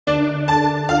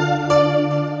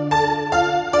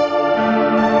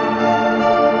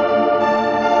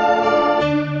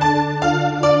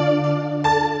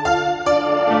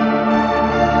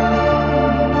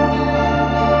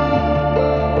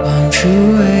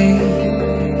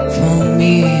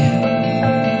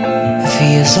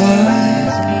feels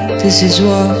like this is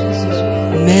what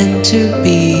meant to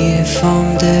be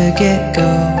from the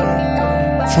get-go,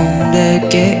 from the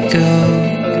get-go.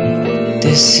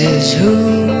 This is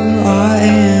who I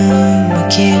am, I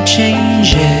can't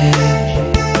change it.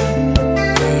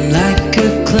 I'm like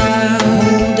a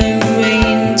cloud in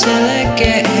rain till I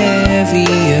get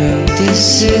heavier.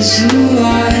 This is who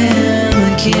I am,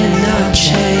 I cannot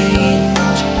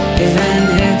change. Even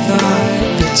if I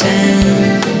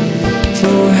pretend,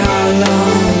 for how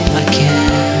long I can.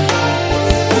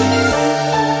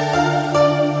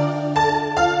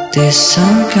 There's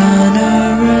some kind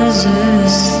of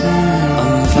resistance.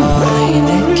 I'm falling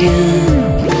again.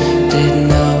 Didn't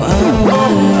know I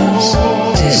was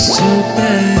this too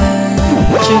bad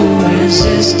to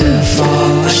resist the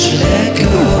fall. I should let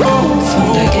go from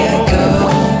the get-go.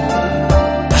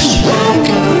 I should let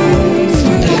go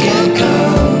from the get-go.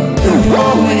 I'm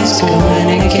always going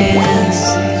against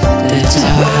the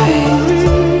tide.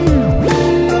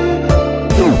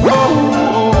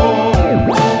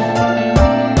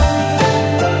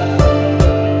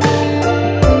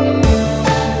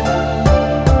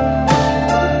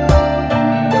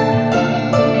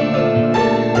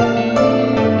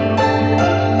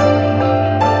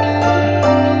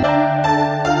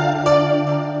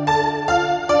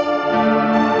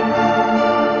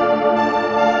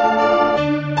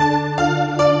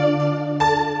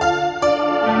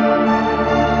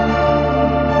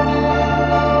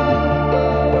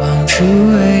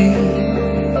 Away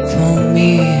from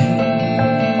me,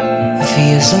 it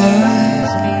feels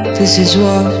like this is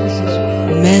what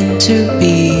meant to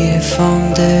be from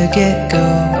the get-go,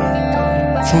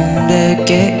 from the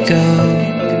get-go.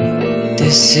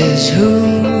 This is who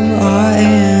I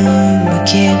am, I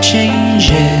can't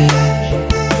change it.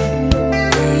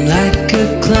 I'm like a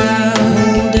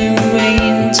cloud in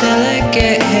rain till I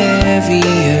get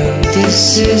heavier.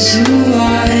 This is who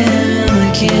I am,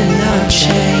 I cannot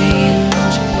change.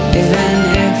 Even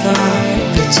if I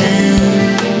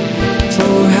pretend,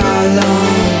 for how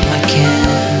long I can.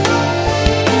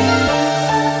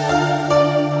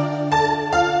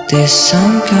 There's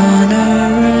some kind of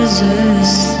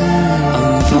resistance.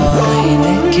 I'm falling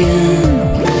again.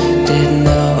 Didn't